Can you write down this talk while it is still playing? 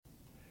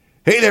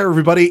Hey there,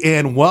 everybody,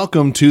 and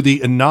welcome to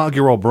the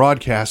inaugural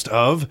broadcast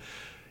of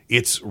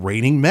It's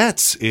Raining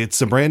Mets.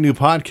 It's a brand new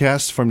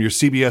podcast from your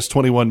CBS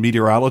 21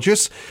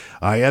 meteorologist.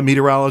 I am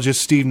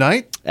meteorologist Steve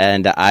Knight.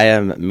 And I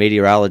am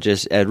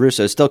meteorologist Ed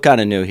Russo. Still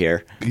kind of new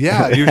here.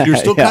 Yeah, you're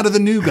still kind of the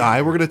new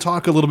guy. We're going to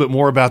talk a little bit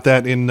more about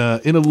that in a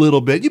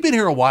little bit. You've been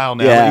here a while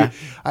now.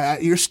 Yeah.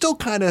 You're still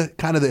kind of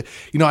the,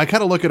 I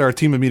kind of look at our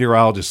team of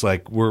meteorologists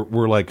like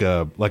we're like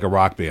a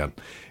rock band,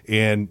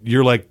 and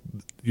you're like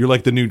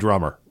the new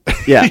drummer.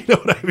 Yeah. You know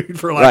what I mean,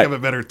 for lack of a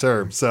better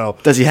term. So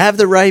does he have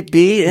the right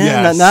beat?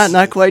 Yes.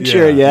 Not quite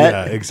sure yet.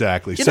 Yeah,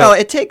 exactly.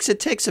 It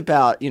takes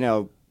about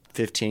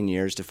 15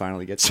 years to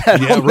finally get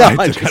settled. Yeah, right.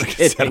 No, I'm to kind of just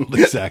get kidding. settled.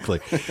 Exactly.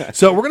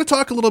 So we're going to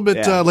talk a little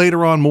bit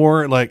later on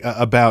more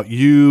about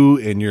you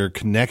and your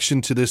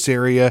connection to this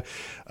area.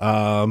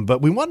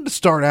 But we wanted to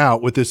start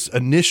out with this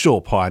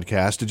initial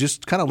podcast to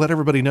just kind of let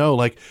everybody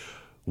know,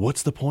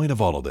 what's the point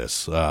of all of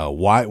this?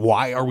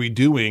 Why are we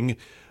doing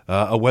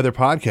a weather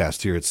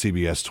podcast here at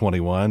CBS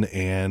 21?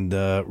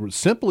 And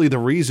simply the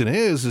reason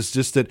is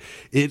just that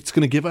it's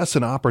going to give us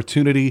an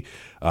opportunity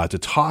to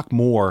talk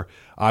more,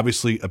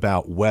 obviously,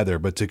 about weather,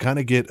 but to kind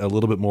of get a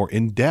little bit more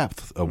in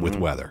depth with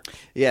weather.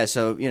 Yeah.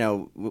 So,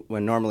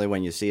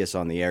 when you see us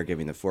on the air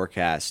giving the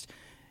forecast,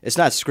 it's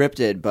not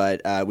scripted,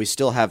 but we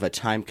still have a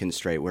time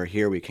constraint where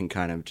here we can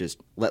kind of just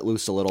let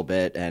loose a little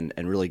bit and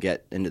really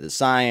get into the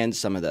science,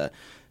 some of the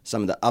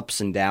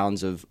ups and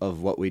downs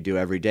of what we do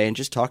every day, and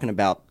just talking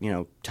about,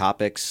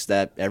 topics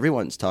that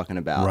everyone's talking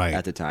about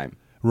at the time.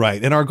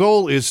 Right. And our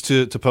goal is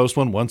to post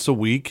one once a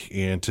week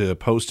and to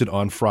post it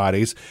on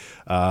Fridays.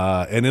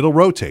 And it'll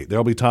rotate.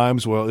 There'll be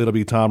times where it'll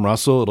be Tom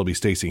Russell, it'll be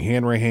Stacey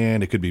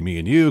Hanrahan, it could be me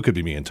and you, it could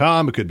be me and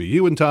Tom, it could be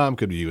you and Tom, it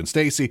could be you and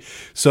Stacey.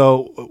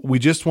 So we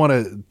just want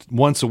to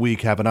once a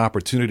week have an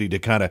opportunity to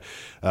kind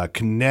of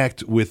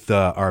connect with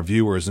our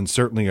viewers and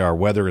certainly our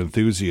weather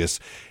enthusiasts,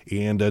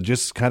 and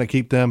just kind of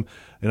keep them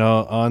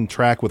on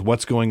track with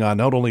what's going on,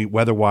 not only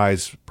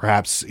weather-wise,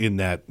 perhaps in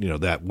that,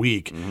 that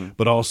week,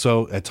 but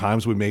also at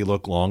times we may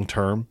look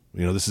long-term.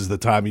 This is the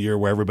time of year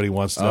where everybody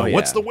wants to know,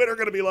 what's the winter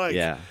going to be like?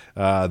 Yeah.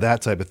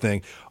 That type of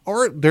thing.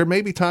 Or there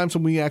may be times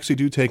when we actually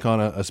do take on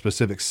a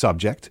specific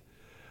subject,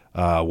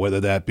 whether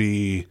that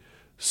be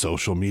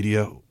social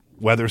media,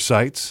 weather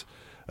sites,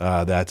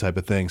 that type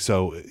of thing.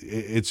 So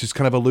it's just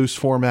kind of a loose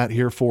format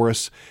here for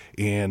us,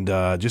 and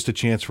just a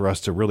chance for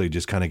us to really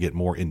just kind of get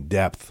more in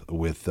depth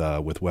with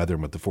weather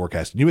and with the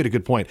forecast. And you made a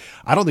good point.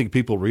 I don't think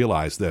people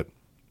realize that,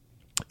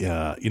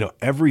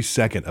 every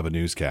second of a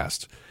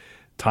newscast,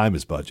 time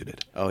is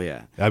budgeted. Oh,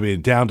 yeah. I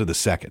mean, down to the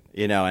second.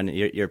 And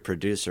your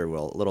producer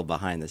a little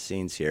behind the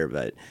scenes here,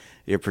 but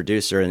your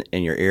producer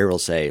in your ear will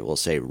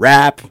say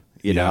wrap,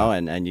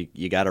 and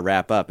you got to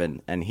wrap up.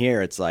 And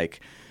here it's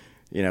like,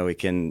 we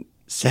can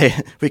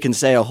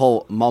say a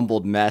whole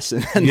mumbled mess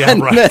and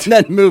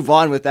then move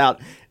on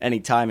without any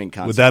timing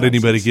consequences. Without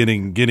anybody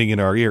getting in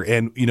our ear.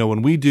 And,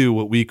 when we do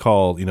what we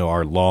call,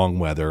 our long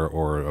weather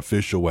or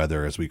official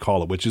weather, as we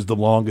call it, which is the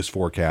longest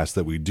forecast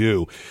that we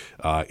do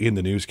in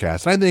the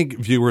newscast, I think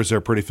viewers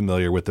are pretty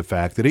familiar with the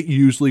fact that it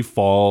usually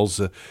falls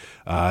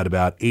at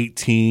about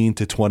 18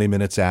 to 20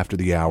 minutes after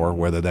the hour,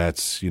 whether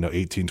that's,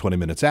 18, 20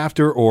 minutes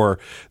after, or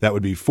that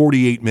would be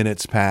 48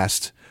 minutes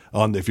past.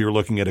 If you're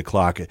looking at a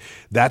clock,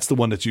 that's the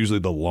one that's usually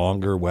the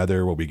longer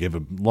weather, where we give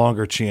a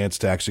longer chance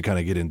to actually kind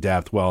of get in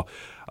depth. Well,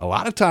 a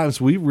lot of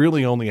times we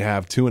really only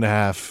have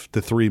 2.5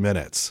 to 3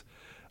 minutes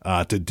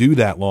to do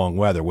that long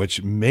weather,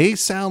 which may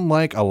sound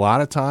like a lot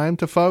of time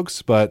to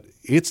folks, but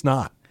it's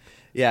not.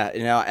 Yeah,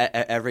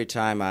 every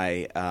time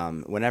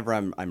whenever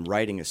I'm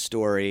writing a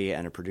story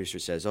and a producer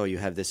says, "Oh, you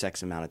have this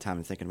X amount of time,"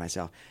 I'm thinking to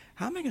myself,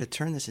 "How am I going to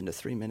turn this into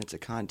 3 minutes of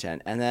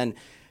content?" And then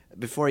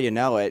before you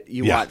know it,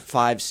 you want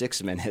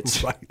 5-6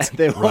 minutes. Right. And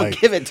they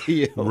won't give it to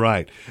you.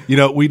 Right.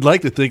 We'd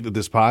like to think that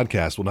this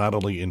podcast will not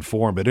only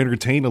inform but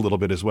entertain a little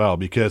bit as well,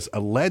 because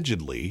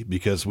allegedly,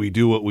 because we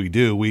do what we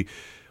do, we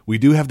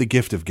do have the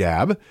gift of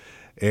gab.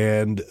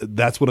 And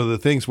that's one of the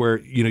things where,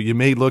 you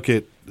may look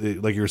at,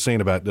 like you were saying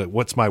about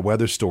what's my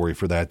weather story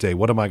for that day?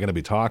 What am I going to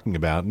be talking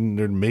about? And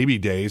there may be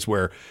days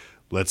where,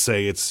 let's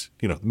say it's,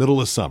 middle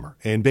of summer,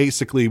 and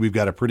basically we've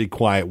got a pretty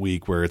quiet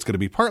week where it's going to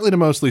be partly to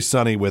mostly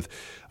sunny with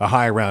a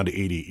high around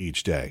 80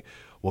 each day.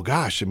 Well,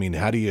 gosh,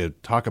 how do you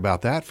talk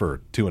about that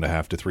for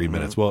 2.5 to 3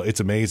 minutes? Well,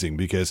 it's amazing,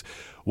 because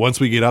once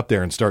we get up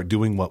there and start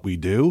doing what we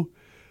do,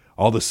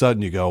 all of a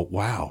sudden you go,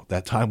 wow,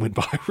 that time went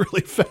by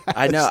really fast.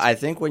 I know. I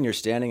think when you're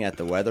standing at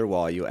the weather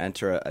wall, you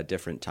enter a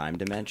different time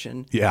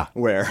dimension. Yeah.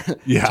 Where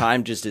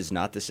time just is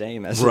not the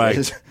same as right. it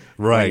is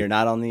right. when you're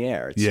not on the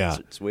air.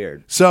 It's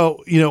weird.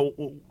 So,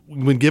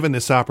 when given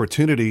this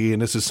opportunity,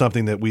 and this is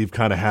something that we've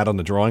kind of had on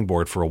the drawing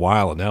board for a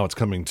while, and now it's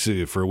coming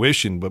to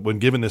fruition, but when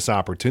given this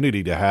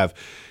opportunity to have,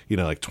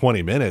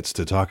 20 minutes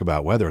to talk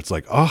about weather, it's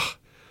like,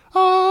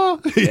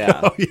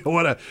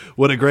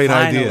 what a great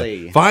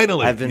idea.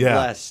 Finally. I've been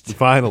blessed.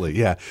 Finally,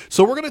 yeah.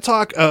 So we're going to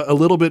talk a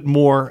little bit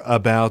more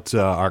about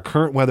our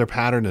current weather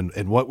pattern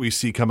and what we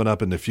see coming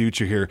up in the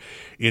future here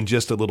in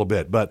just a little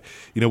bit. But,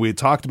 we had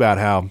talked about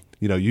how,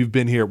 you've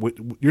been here.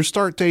 Your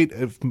start date,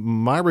 if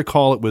I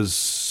recall, it was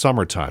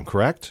summertime,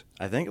 correct?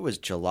 I think it was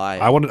July.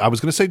 I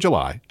was going to say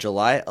July.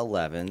 July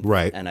 11th.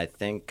 Right. And I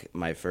think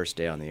my first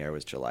day on the air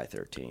was July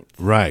 13th.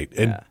 Right.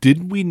 And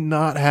did we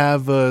not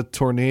have a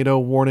tornado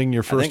warning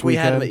your first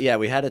weekend?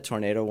 We had a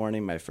tornado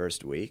warning my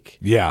first week.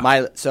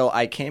 Yeah. So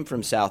I came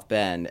from South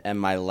Bend, and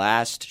my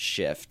last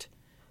shift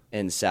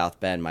in South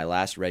Bend, my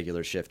last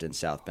regular shift in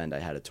South Bend, I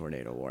had a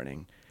tornado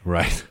warning.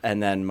 Right.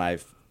 And then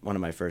one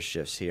of my first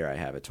shifts here, I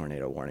have a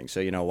tornado warning.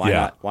 So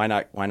why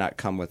not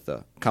come with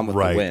the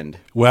wind?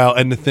 Well,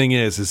 and the thing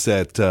is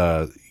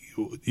that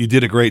you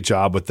did a great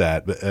job with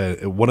that.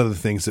 But one of the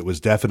things that was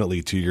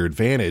definitely to your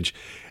advantage,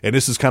 and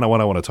this is kind of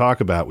what I want to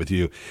talk about with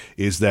you,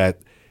 is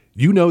that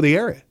you know the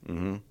area,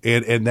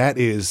 and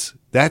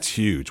that's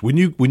huge. When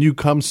you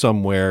come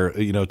somewhere,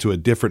 to a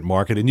different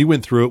market, and you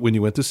went through it when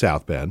you went to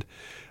South Bend,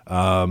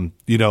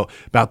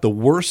 about the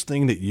worst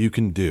thing that you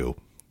can do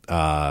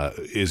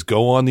is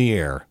go on the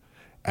air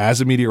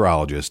as a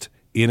meteorologist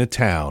in a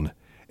town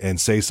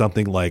and say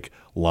something like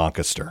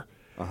Lancaster.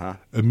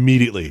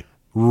 Immediately,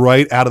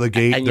 right out of the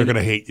gate, they're going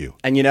to hate you.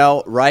 And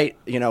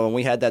when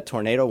we had that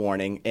tornado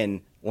warning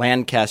in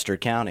Lancaster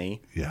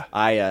County,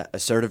 I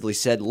assertively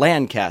said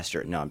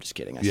Lancaster. No, I'm just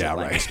kidding. I said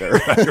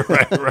Lancaster.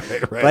 Right.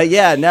 But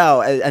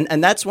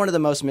and that's one of the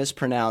most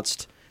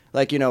mispronounced.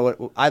 Like,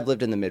 I've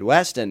lived in the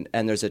Midwest, and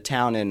there's a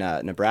town in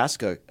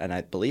Nebraska, and I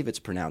believe it's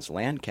pronounced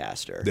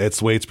Lancaster. That's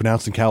the way it's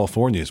pronounced in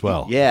California as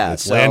well. Yeah.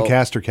 It's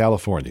Lancaster,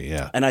 California,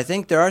 yeah. And I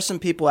think there are some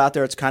people out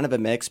there, it's kind of a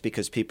mix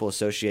because people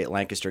associate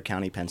Lancaster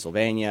County,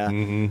 Pennsylvania,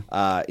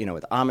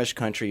 with Amish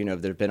country.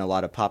 There have been a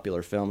lot of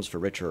popular films for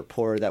richer or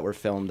poorer that were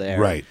filmed there.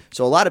 Right.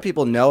 So a lot of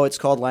people know it's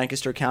called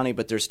Lancaster County,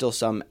 but there's still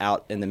some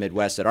out in the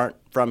Midwest that aren't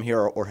from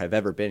here or have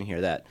ever been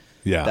here that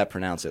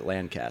pronounce it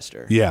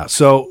Lancaster. Yeah.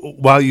 So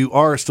while you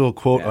are still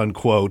quote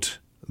unquote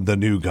the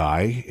new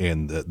guy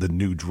and the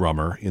new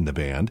drummer in the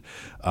band,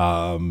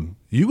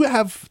 you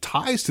have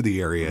ties to the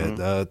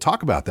area.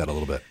 Talk about that a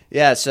little bit.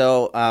 Yeah.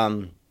 So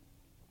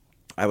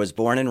I was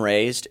born and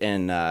raised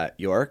in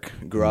York.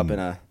 Grew up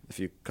in if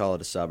you call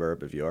it a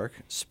suburb of York,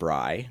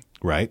 Spry,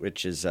 right,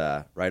 which is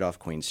right off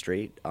Queen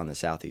Street on the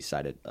southeast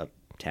side of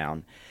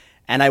town.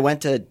 And I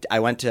went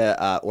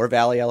to Ore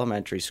Valley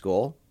Elementary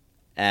School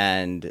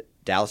and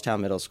Dallastown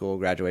Middle School,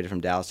 graduated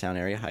from Dallastown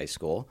Area High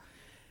School.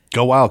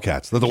 Go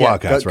Wildcats. They're the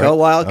Wildcats, right? Go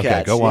Wildcats.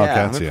 Okay, go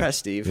Wildcats. I'm impressed,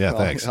 Steve. Yeah,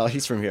 thanks. Well,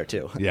 he's from here,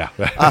 too. Yeah.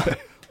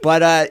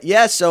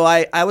 So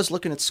I was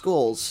looking at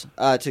schools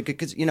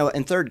because,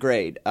 in third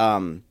grade,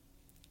 everyone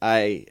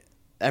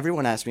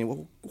asked me,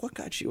 well, what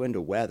got you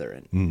into weather?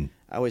 And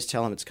I always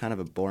tell them it's kind of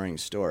a boring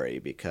story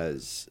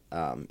because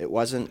it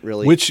wasn't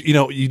really... Which,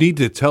 you need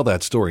to tell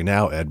that story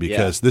now, Ed,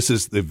 because this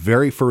is the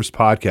very first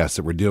podcast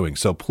that we're doing.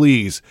 So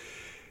please...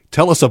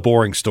 tell us a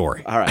boring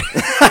story. All right.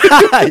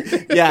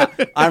 Yeah,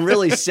 I'm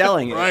really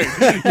selling it. Right.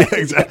 Yeah,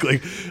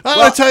 exactly.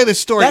 I'll tell you this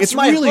story. It's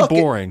really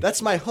boring.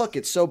 That's my hook.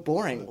 It's so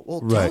boring.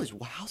 Well, tell us,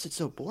 how's it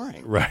so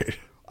boring? Right.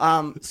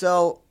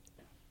 So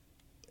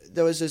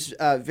there was this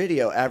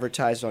video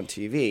advertised on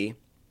TV,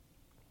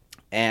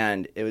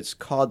 and it was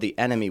called The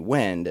Enemy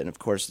Wind, and of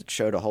course it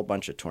showed a whole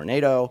bunch of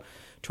tornado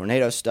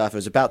stuff. It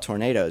was about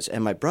tornadoes,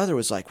 and my brother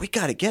was like, we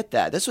got to get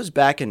that. This was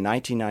back in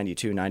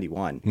 1992,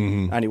 91,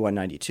 91,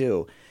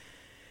 92.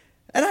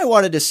 And I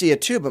wanted to see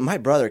it too, but my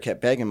brother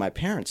kept begging my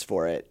parents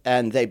for it.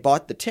 And they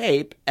bought the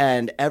tape,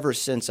 and ever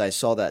since I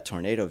saw that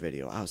tornado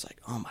video, I was like,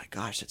 oh my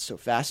gosh, it's so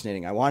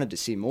fascinating. I wanted to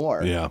see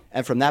more. Yeah.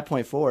 And from that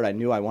point forward, I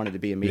knew I wanted to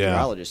be a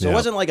meteorologist. So it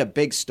wasn't like a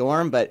big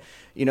storm, but,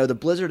 the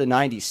blizzard of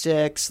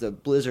 96, the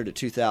blizzard of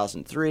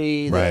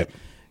 2003,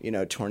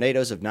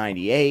 tornadoes of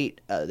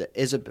 98,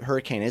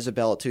 Hurricane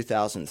Isabel of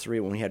 2003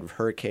 when we had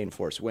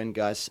hurricane-force wind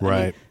gusts.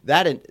 Right.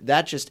 I mean,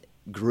 that just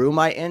grew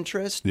my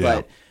interest,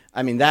 but...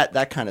 I mean,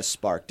 that kind of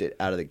sparked it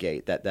out of the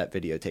gate, that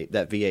videotape,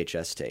 that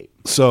VHS tape.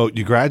 So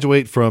you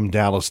graduate from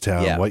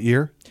Dallastown. What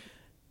year?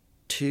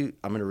 I'm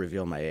going to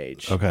reveal my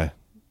age. Okay.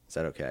 Is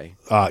that okay?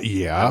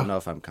 Yeah. I don't know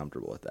if I'm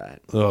comfortable with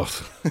that. Ugh.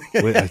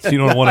 You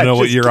don't want to know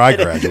what year I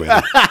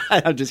graduated.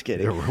 I'm just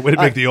kidding. Way to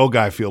make the old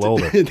guy feel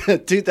older.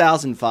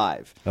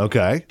 2005.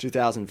 Okay.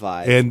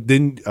 2005. And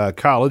then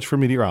college for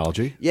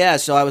meteorology. Yeah,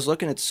 so I was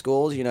looking at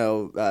schools.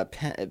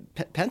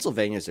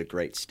 Pennsylvania is a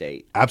great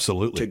state.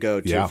 Absolutely. To go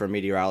to for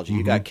meteorology.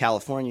 You got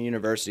California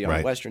University on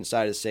the western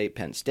side of the state,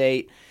 Penn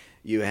State.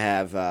 You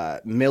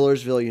have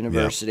Millersville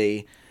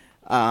University.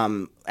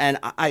 And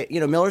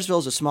Millersville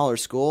is a smaller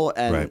school,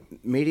 and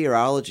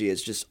meteorology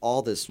is just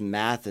all this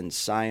math and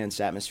science,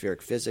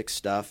 atmospheric physics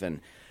stuff.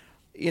 And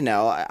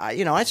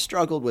I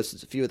struggled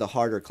with a few of the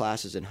harder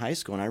classes in high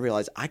school, and I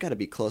realized I got to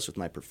be close with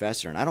my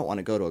professor, and I don't want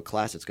to go to a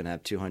class that's going to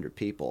have 200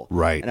 people.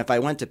 Right. And if I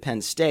went to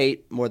Penn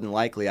State, more than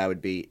likely I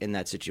would be in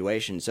that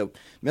situation. So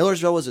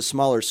Millersville was a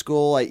smaller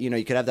school.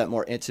 You could have that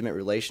more intimate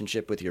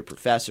relationship with your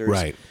professors.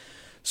 Right.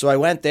 So I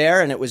went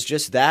there, and it was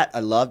just that. I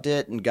loved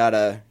it and got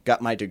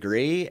my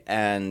degree,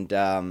 and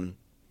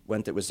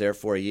was there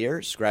 4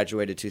 years,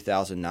 graduated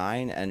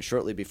 2009, and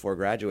shortly before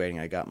graduating,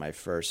 I got my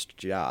first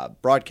job,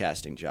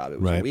 broadcasting job.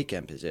 It was a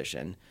weekend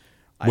position.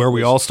 Where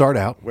we all start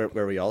out.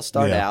 Where we all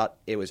start out.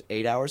 It was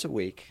 8 hours a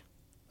week.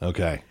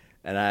 Okay.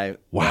 And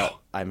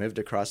Wow. I moved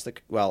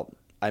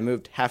I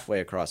moved halfway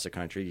across the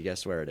country. You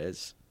guess where it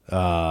is? You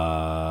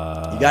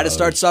Uh, got to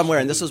start somewhere,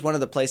 and this was one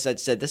of the places I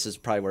said this is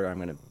probably where I'm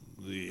going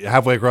to.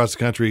 halfway across the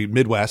country,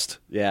 Midwest.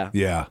 Yeah,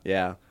 Yeah.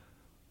 yeah.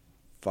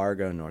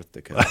 Fargo, North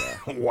Dakota.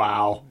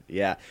 Wow.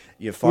 Yeah,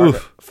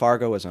 Oof.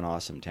 Fargo was an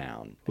awesome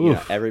town.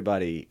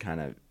 Everybody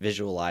kind of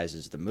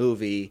visualizes the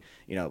movie.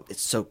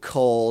 It's so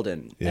cold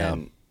and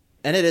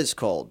it is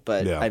cold,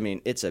 but Yeah. I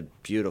mean, it's a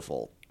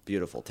beautiful,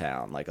 beautiful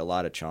town. Like a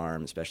lot of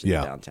charm, especially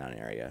Yeah. the downtown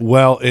area.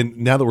 Well, and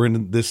now that we're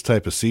in this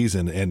type of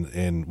season,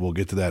 and we'll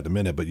get to that in a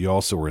minute, but you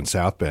also were in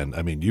South Bend.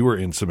 I mean, you were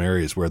in some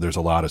areas where there's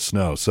a lot of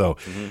snow. So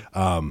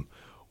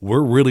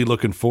we're really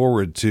looking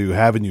forward to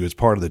having you as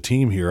part of the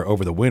team here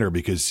over the winter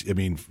because, I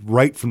mean,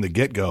 right from the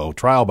get-go,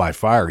 trial by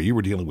fire, you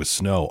were dealing with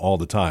snow all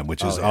the time,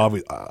 which is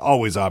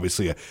always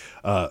obviously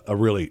a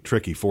really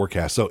tricky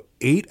forecast. So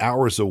 8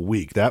 hours a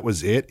week, that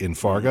was it in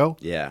Fargo?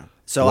 Yeah.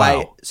 So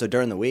Wow. so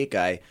during the week,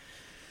 I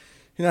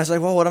was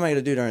like, well, what am I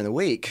going to do during the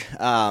week?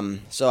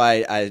 So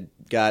I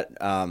got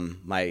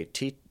my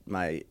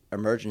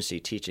emergency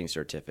teaching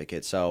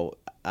certificate. So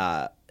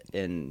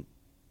in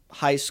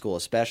high school,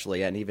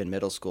 especially, and even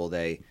middle school,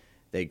 they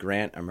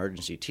grant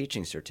emergency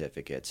teaching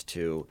certificates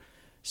to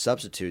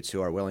substitutes who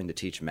are willing to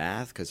teach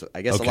math. Because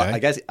I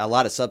guess a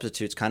lot of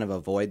substitutes kind of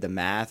avoid the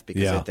math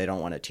because they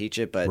don't want to teach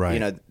it. But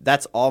Right.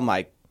 that's all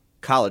my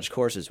college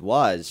courses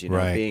was.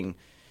 Right. Being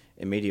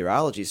in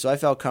meteorology, so I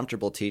felt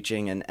comfortable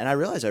teaching, and I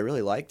realized I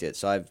really liked it.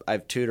 So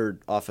I've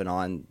tutored off and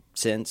on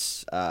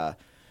since. I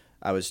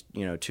was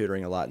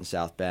tutoring a lot in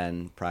South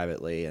Bend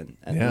privately, and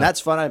that's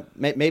fun. I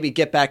maybe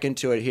get back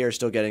into it here.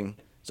 Still getting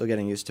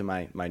used to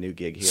my new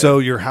gig here. So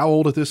you're how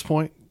old at this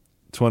point?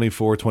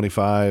 24,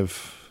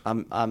 25?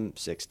 I'm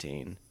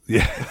 16.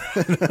 Yeah.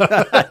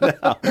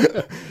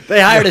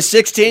 They hired a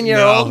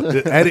 16-year-old.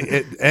 No,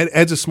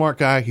 Ed's a smart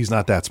guy. He's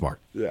not that smart.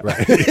 Yeah.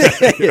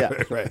 Right. Yeah.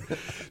 Right.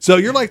 So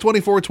you're like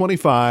 24,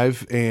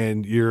 25,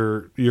 and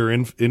you're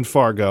in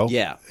Fargo.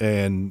 Yeah.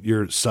 And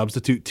you're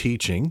substitute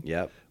teaching.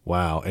 Yep.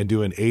 Wow. And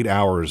doing 8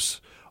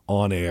 hours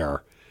on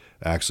air,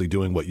 actually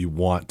doing what you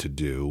want to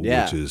do,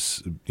 Yeah. which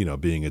is,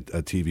 being a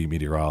TV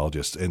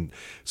meteorologist. And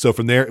so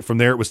from there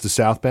it was to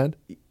South Bend?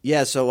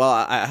 Yeah. So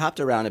I hopped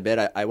around a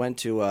bit. I went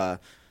to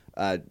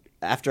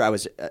after I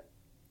was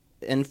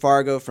in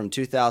Fargo from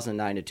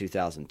 2009 to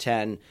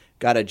 2010,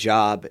 got a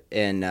job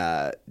in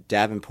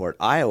Davenport,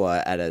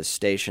 Iowa, at a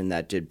station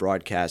that did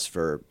broadcasts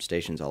for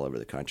stations all over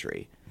the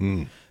country.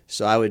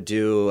 So I would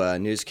do a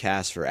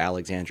newscast for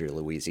Alexandria,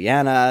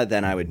 Louisiana.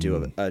 Then I would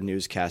do a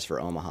newscast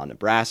for Omaha,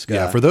 Nebraska.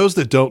 Yeah, for those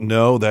that don't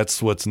know,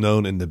 that's what's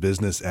known in the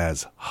business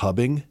as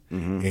hubbing.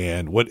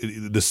 And what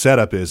the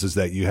setup is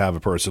that you have a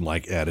person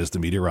like Ed as the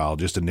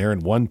meteorologist, and they're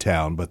in one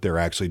town, but they're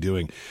actually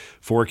doing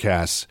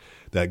forecasts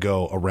that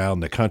go around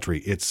the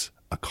country. It's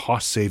a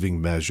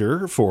cost-saving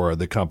measure for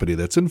the company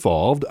that's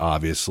involved,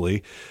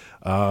 obviously.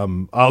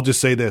 I'll just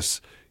say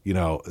this.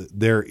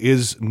 There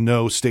is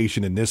no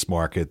station in this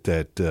market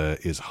that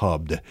is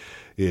hubbed.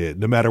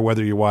 No matter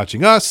whether you're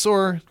watching us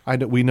or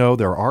we know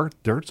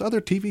there's other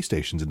TV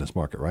stations in this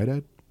market, right,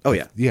 Ed? Oh,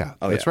 yeah. Yeah,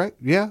 Oh, that's yeah. right.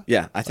 Yeah,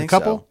 Yeah, I think a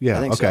couple. so. Yeah,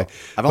 I think okay. so.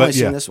 I've only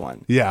seen this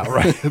one. Yeah,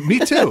 right. Me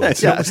too. It's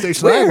the Yeah, only station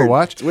it's I ever weird.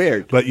 watched. It's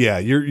weird. But yeah,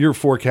 your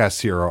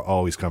forecasts here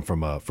always come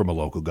from a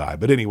local guy.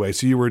 But anyway,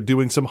 so you were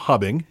doing some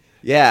hubbing.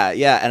 Yeah,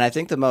 and I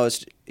think the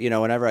most,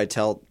 whenever I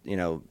tell,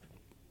 whenever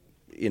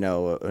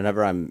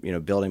I'm,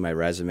 building my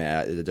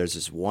resume, there's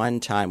this one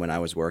time when I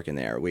was working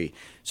there.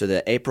 So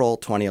the April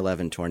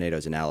 2011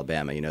 tornadoes in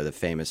Alabama, the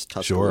famous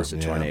Tuscaloosa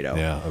tornado.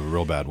 Yeah, a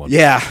real bad one.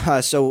 Yeah,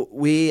 so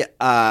we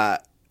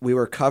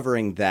were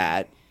covering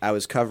that. I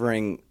was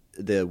covering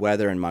the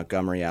weather in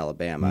Montgomery,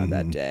 Alabama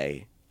that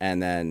day.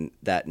 And then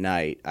that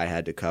night, I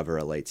had to cover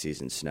a late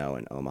season snow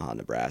in Omaha,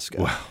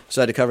 Nebraska. Wow.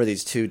 So I had to cover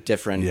these two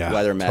different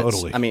weather events.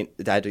 Totally. I mean,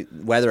 I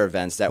had weather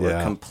events that were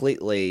Yeah.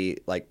 completely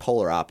like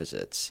polar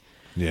opposites.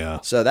 Yeah.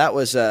 So that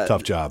was a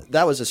Tough job.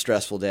 That was a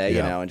stressful day,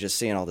 Yeah. and just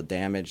seeing all the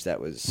damage that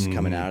was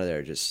coming out of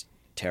there, just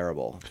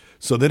terrible.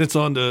 So then it's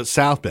on to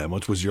South Bend,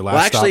 which was your last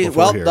Well, actually, stop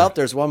before here. no,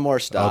 there's one more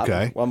stop.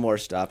 Okay. One more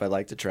stop. I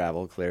like to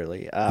travel,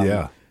 clearly.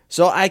 Yeah.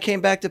 So I came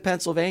back to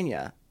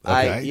Pennsylvania.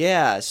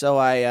 Okay. So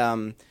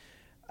I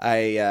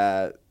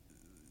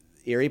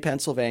Erie,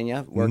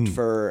 Pennsylvania, worked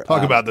for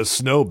Talk about the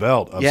snow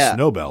belt of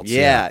snow belts.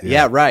 Yeah,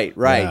 right.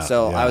 Yeah,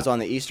 So yeah. I was on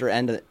the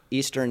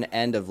eastern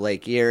end of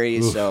Lake Erie.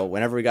 Oof. So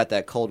whenever we got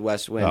that cold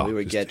west wind, we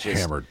would just get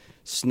just hammered.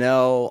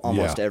 snow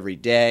almost Yeah. every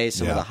day.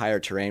 Some of Yeah. the higher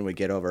terrain would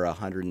get over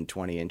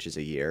 120 inches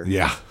a year.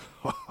 Yeah.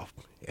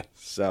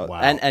 So Wow.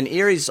 and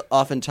Erie's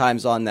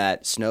oftentimes on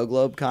that snow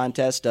globe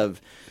contest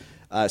of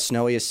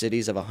snowiest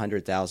cities of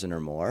 100,000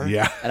 or more.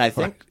 Yeah. And I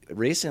think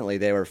recently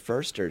they were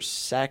first or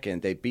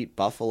second. They beat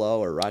Buffalo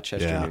or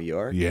Rochester, New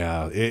York.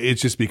 Yeah,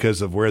 it's just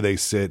because of where they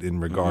sit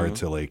in regard Mm-hmm.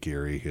 to Lake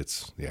Erie.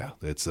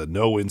 It's a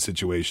no-win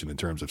situation in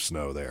terms of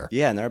snow there.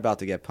 Yeah, and they're about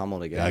to get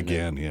pummeled again.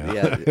 Again,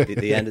 yeah.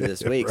 The end of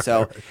this week.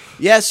 So,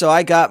 so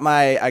I got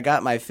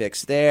my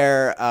fix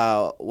there.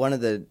 One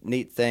of the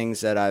neat things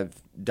that I've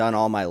done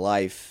all my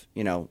life,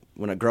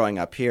 when growing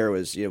up here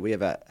was, we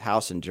have a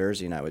house in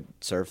Jersey, and I would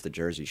surf the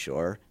Jersey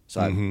Shore.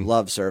 so I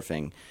love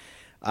surfing.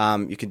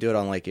 You can do it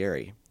on Lake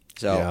Erie.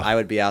 So I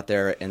would be out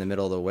there in the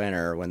middle of the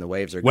winter when the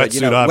waves are good.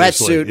 Wetsuit,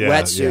 obviously.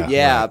 Wetsuit,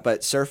 Right.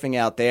 But surfing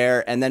out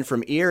there. And then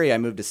from Erie, I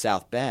moved to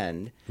South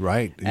Bend.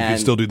 Right. You can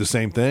still do the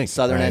same thing.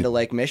 Southern right? end of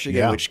Lake Michigan,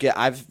 Yeah. which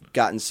I've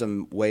gotten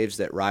some waves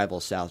that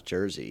rival South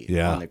Jersey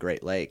on the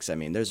Great Lakes. I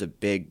mean, there's a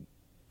big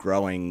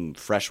growing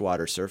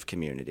freshwater surf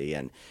community.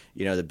 And,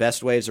 the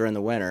best waves are in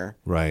the winter.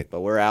 Right.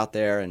 But we're out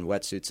there in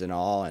wetsuits and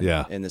all and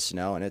in the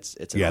snow. And it's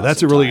an awesome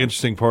that's a really time.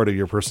 interesting part of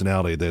your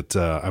personality that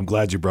I'm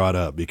glad you brought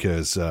up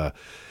because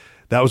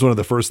that was one of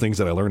the first things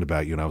that I learned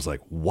about you. And I was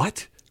like,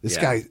 what? This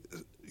guy,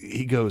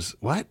 he goes,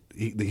 what?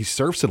 He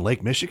surfs in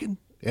Lake Michigan?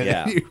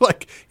 And you're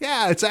like,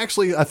 yeah, it's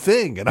actually a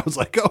thing. And I was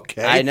like,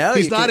 okay. I know.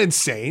 He's not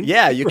insane.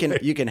 Yeah, you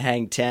can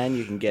hang 10,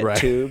 you can get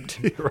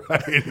tubed.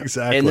 Right,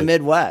 exactly. In the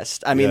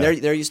Midwest. I mean,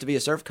 there used to be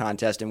a surf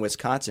contest in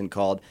Wisconsin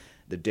called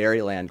the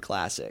Dairyland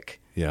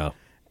Classic. Yeah.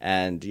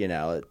 And,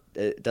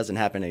 it doesn't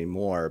happen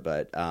anymore,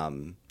 but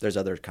there's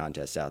other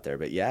contests out there.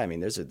 But yeah, I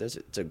mean, it's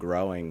a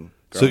growing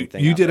so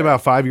thing. You out did there.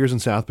 about 5 years in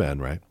South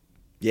Bend, right?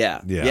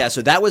 Yeah.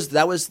 So that was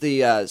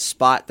the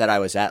spot that I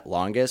was at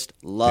longest.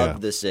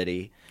 Loved the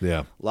city.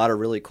 Yeah. A lot of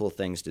really cool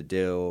things to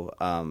do.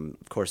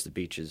 Of course, the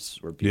beaches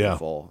were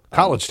beautiful. Yeah.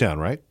 College town,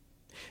 right?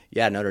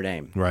 Yeah, Notre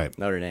Dame. Right.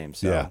 Notre Dame.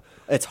 So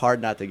it's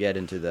hard not to get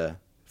into the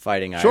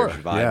Fighting Irish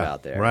vibe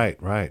out there.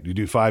 Right. You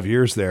do 5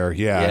 years there.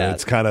 Yeah.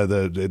 It's kind of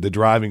the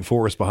driving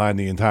force behind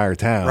the entire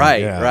town.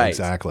 Right. Yeah, right.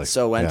 Exactly.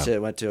 So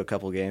went to a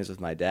couple games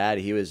with my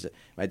dad.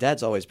 My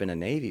dad's always been a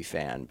Navy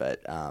fan,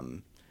 but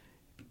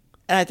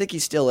and I think he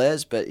still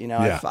is, but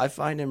I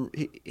find him.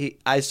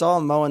 I saw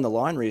him mowing the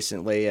lawn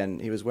recently,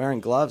 and he was wearing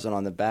gloves, and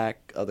on the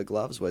back of the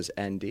gloves was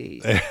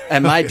ND.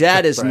 And my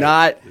dad is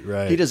not.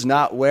 Right. He does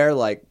not wear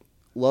like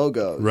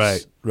logos.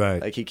 Right.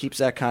 Like he keeps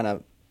that kind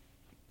of.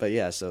 But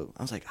yeah, so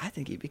I was like, I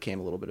think he became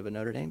a little bit of a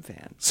Notre Dame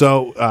fan.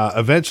 So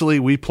eventually,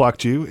 we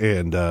plucked you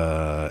and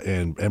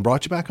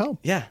brought you back home.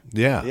 Yeah.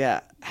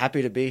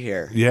 Happy to be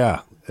here.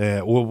 Yeah.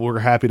 Well, we're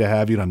happy to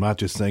have you, and I'm not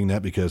just saying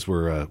that because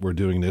we're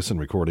doing this and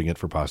recording it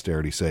for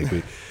posterity's sake.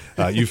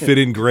 You fit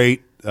in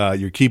great.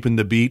 You're keeping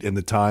the beat and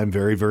the time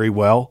very, very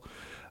well.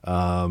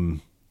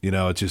 It's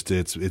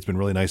been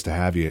really nice to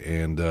have you,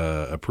 and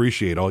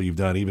appreciate all you've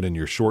done, even in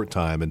your short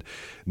time. And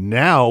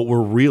now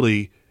we're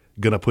really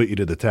going to put you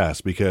to the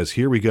test because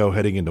here we go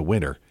heading into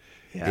winter.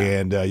 Yeah.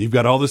 And you've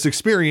got all this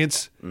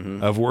experience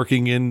of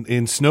working in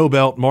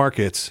snowbelt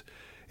markets.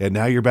 And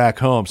now you're back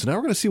home. So now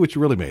we're going to see what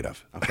you're really made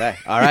of. Okay.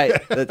 All right.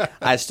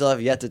 I still have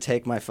yet to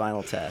take my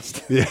final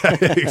test. Yeah,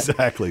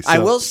 exactly. So, I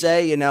will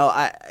say,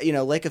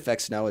 lake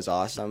effect snow is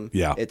awesome.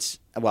 Yeah.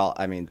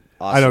 Awesome.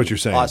 I know what you're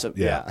saying. Awesome.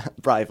 Yeah.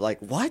 Probably like,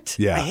 what?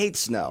 Yeah. I hate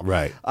snow.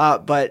 Right.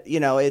 But,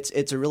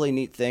 it's a really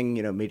neat thing,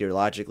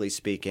 meteorologically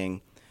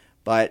speaking.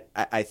 But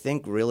I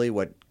think really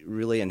what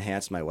really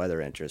enhanced my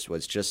weather interest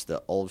was just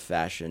the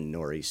old-fashioned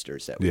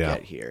nor'easters that we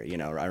get here.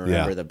 I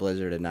remember the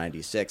blizzard of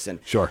 96. And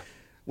sure.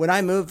 When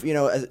I moved,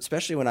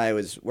 especially when I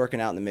was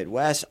working out in the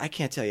Midwest, I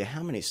can't tell you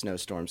how many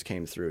snowstorms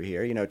came through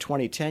here.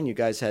 2010, you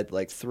guys had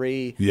like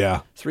three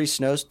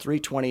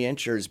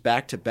 20-inchers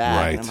back to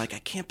back. Right. And I'm like, I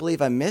can't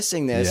believe I'm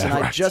missing this. Yeah,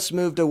 and I just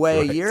moved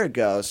away a year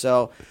ago.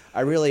 So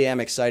I really am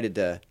excited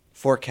to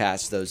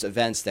forecast those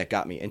events that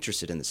got me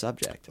interested in the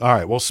subject. All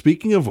right. Well,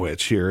 speaking of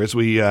which, here as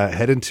we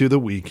head into the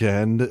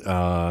weekend,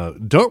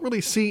 don't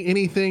really see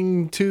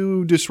anything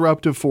too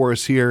disruptive for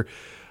us here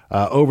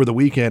over the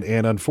weekend.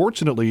 And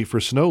unfortunately for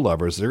snow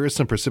lovers, there is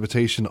some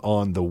precipitation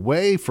on the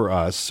way for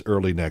us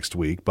early next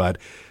week, but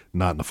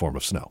not in the form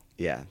of snow.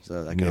 Yeah.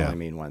 So that can only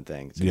mean one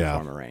thing. It's in the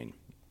form of rain.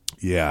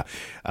 Yeah.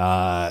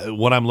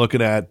 What I'm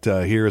looking at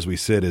here as we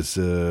sit is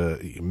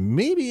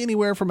maybe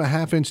anywhere from a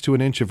half inch to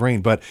an inch of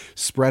rain, but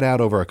spread out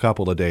over a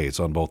couple of days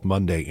on both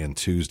Monday and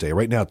Tuesday.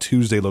 Right now,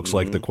 Tuesday looks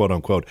like the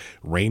quote-unquote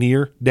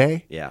rainier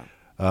day. Yeah.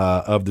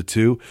 Of the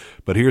two,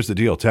 but here's the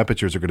deal: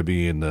 temperatures are going to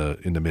be in the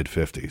mid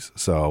 50s.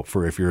 So,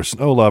 if you're a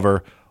snow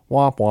lover,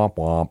 womp womp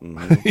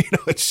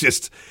womp. It's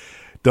just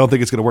don't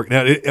think it's going to work.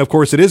 Now, of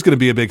course, it is going to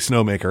be a big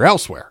snowmaker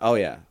elsewhere. Oh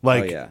yeah,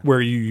 where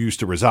you used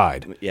to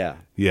reside. Yeah.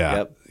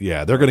 Yep.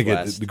 They're going to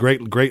get the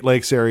Great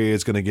Lakes area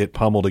is going to get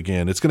pummeled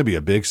again. It's going to be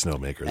a big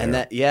snowmaker and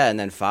there. And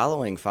then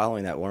following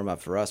that warm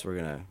up for us, we're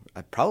gonna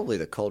probably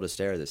the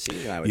coldest air of the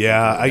season. I would.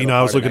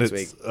 I was looking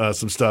at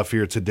some stuff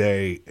here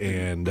today,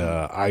 and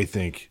I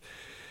think.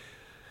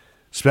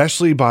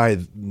 Especially by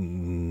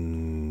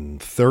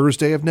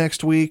Thursday of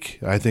next week,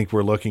 I think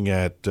we're looking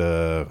at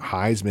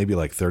highs maybe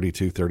like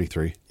 32,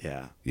 33.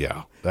 Yeah.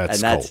 Yeah,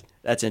 that's cold.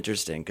 That's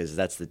interesting because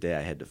that's the day I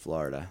head to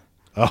Florida.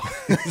 Oh,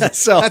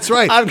 so that's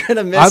right. I'm going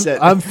to miss it.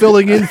 I'm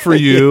filling in for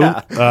you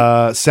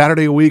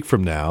Saturday a week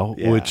from now,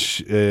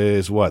 which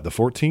is what, the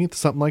 14th,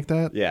 something like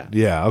that? Yeah.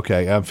 Yeah,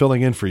 okay. I'm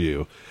filling in for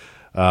you.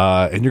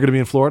 And you're going to be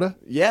in Florida?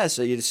 Yeah,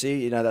 so you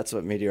see, that's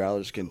what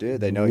meteorologists can do.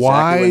 They know exactly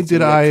Why when it's did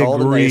gonna I get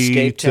cold and they agree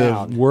escape to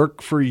town.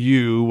 work for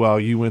you while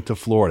you went to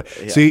Florida?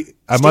 Yeah. See,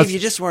 Steve, you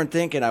just weren't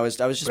thinking. I was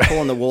just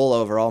pulling the wool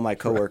over all my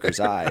coworkers'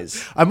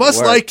 eyes. I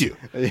must It worked. like you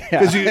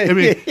because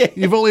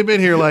you've only been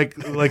here like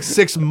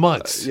 6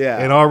 months, Yeah.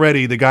 and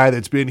already the guy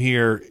that's been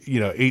here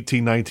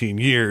 18, 19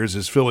 years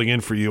is filling in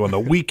for you on the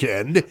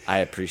weekend I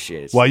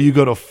appreciate it. while you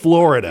go to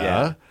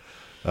Florida.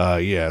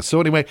 Yeah.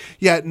 So anyway,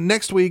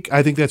 next week,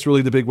 I think that's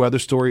really the big weather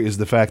story is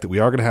the fact that we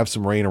are going to have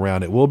some rain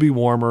around. It will be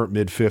warmer,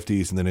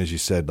 mid-50s, and then, as you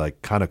said,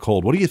 like kind of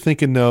cold. What are you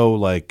thinking, though,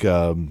 like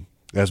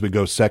as we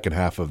go second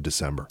half of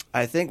December?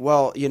 I think,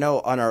 so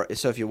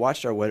if you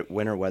watched our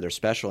winter weather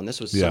special, and this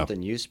was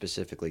something you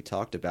specifically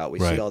talked about, we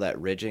Right. see all that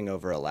ridging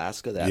over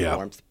Alaska, that Yeah.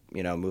 warmth,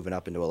 moving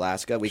up into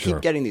Alaska. We Sure.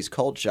 keep getting these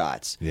cold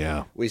shots.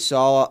 Yeah. We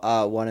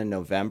saw one in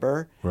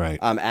November. Right.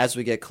 As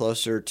we get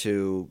closer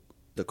to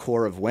the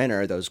core of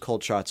winter, those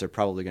cold shots are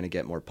probably going to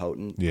get more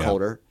potent,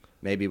 colder,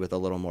 maybe with a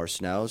little more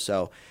snow.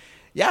 So,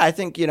 yeah, I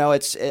think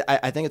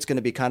I think it's going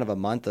to be kind of a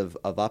month of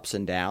ups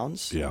and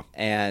downs. Yeah.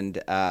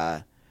 And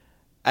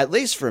at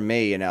least for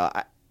me,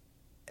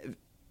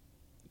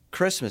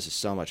 Christmas is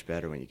so much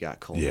better when you got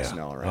cold and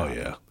snow around. Oh,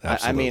 yeah.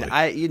 I mean,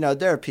 Absolutely.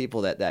 there are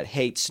people that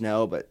hate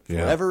snow, but for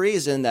Yeah. whatever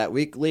reason, that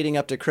week leading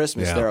up to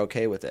Christmas, Yeah. they're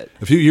okay with it.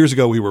 A few years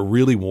ago, we were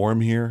really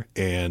warm here,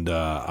 and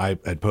I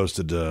had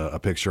posted a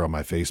picture on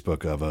my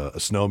Facebook of a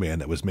snowman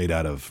that was made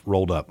out of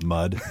rolled up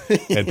mud,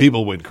 and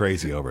people went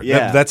crazy over it.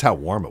 Yeah. That's how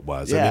warm it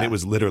was. I Yeah. mean, it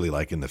was literally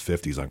like in the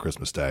 50s on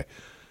Christmas Day.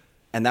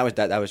 And that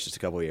was just a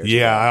couple of years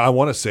Yeah, ago. I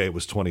want to say it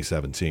was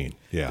 2017.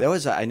 Yeah.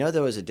 I know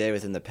there was a day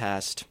within the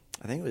past,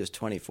 I think it was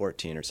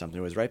 2014 or something.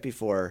 It was right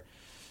before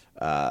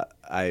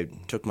I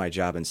took my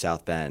job in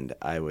South Bend.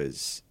 I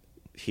was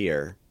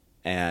here,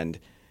 and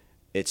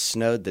it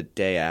snowed the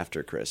day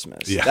after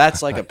Christmas. Yeah.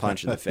 That's like a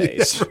punch in the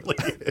face. It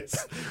really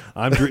is.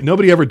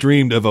 Nobody ever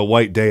dreamed of a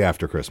white day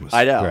after Christmas.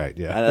 I know. Right,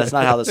 yeah. That's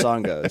not how the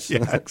song goes.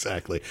 Yeah,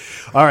 exactly.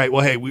 All right.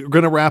 Well, hey, we're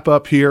going to wrap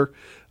up here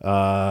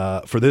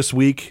for this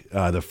week,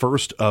 the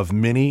first of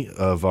many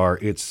of our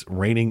It's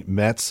Raining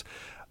Mets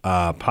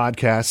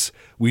podcasts.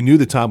 We knew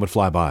the time would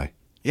fly by.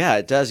 Yeah,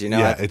 it does.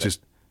 It just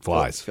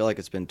flies. I feel like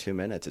it's been 2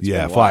 minutes. It's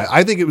Yeah, been a fly. while.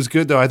 I think it was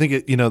good, though. I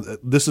think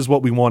this is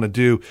what we want to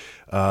do.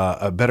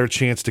 A better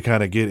chance to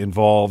kind of get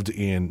involved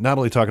in not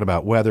only talking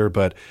about weather,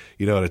 but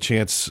a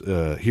chance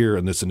here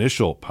in this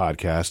initial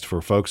podcast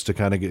for folks to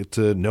kind of get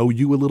to know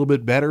you a little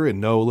bit better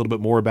and know a little bit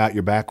more about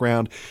your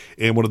background.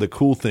 And one of the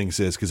cool things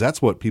is, because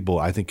that's what people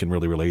I think can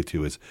really relate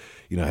to is,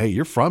 hey,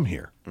 you're from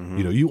here.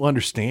 Mm-hmm. You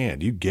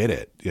understand, you get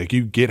it. Like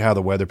you get how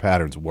the weather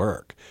patterns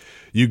work.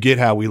 You get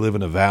how we live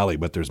in a valley,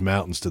 but there's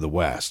mountains to the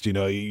west.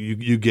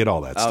 You get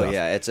all that stuff. Oh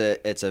yeah,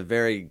 it's a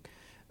very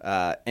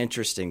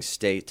interesting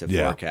state to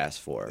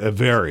forecast for. A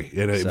very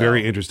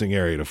interesting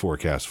area to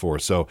forecast for.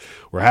 So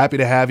we're happy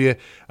to have you.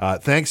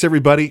 Thanks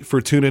everybody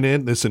for tuning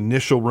in this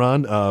initial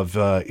run of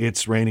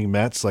It's Raining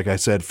Mets. Like I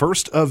said,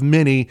 first of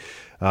many.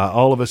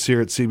 All of us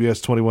here at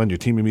CBS 21, your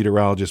team of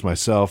meteorologists,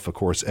 myself, of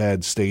course,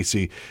 Ed,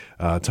 Stacy,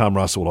 Tom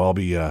Russell will all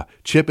be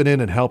chipping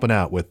in and helping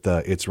out with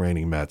It's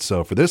Raining Mets.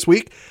 So for this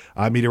week,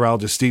 I'm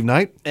meteorologist Steve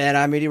Knight. And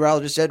I'm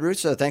meteorologist Ed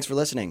Russo. Thanks for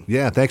listening.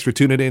 Yeah, thanks for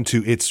tuning in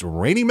to It's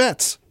Raining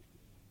Mets.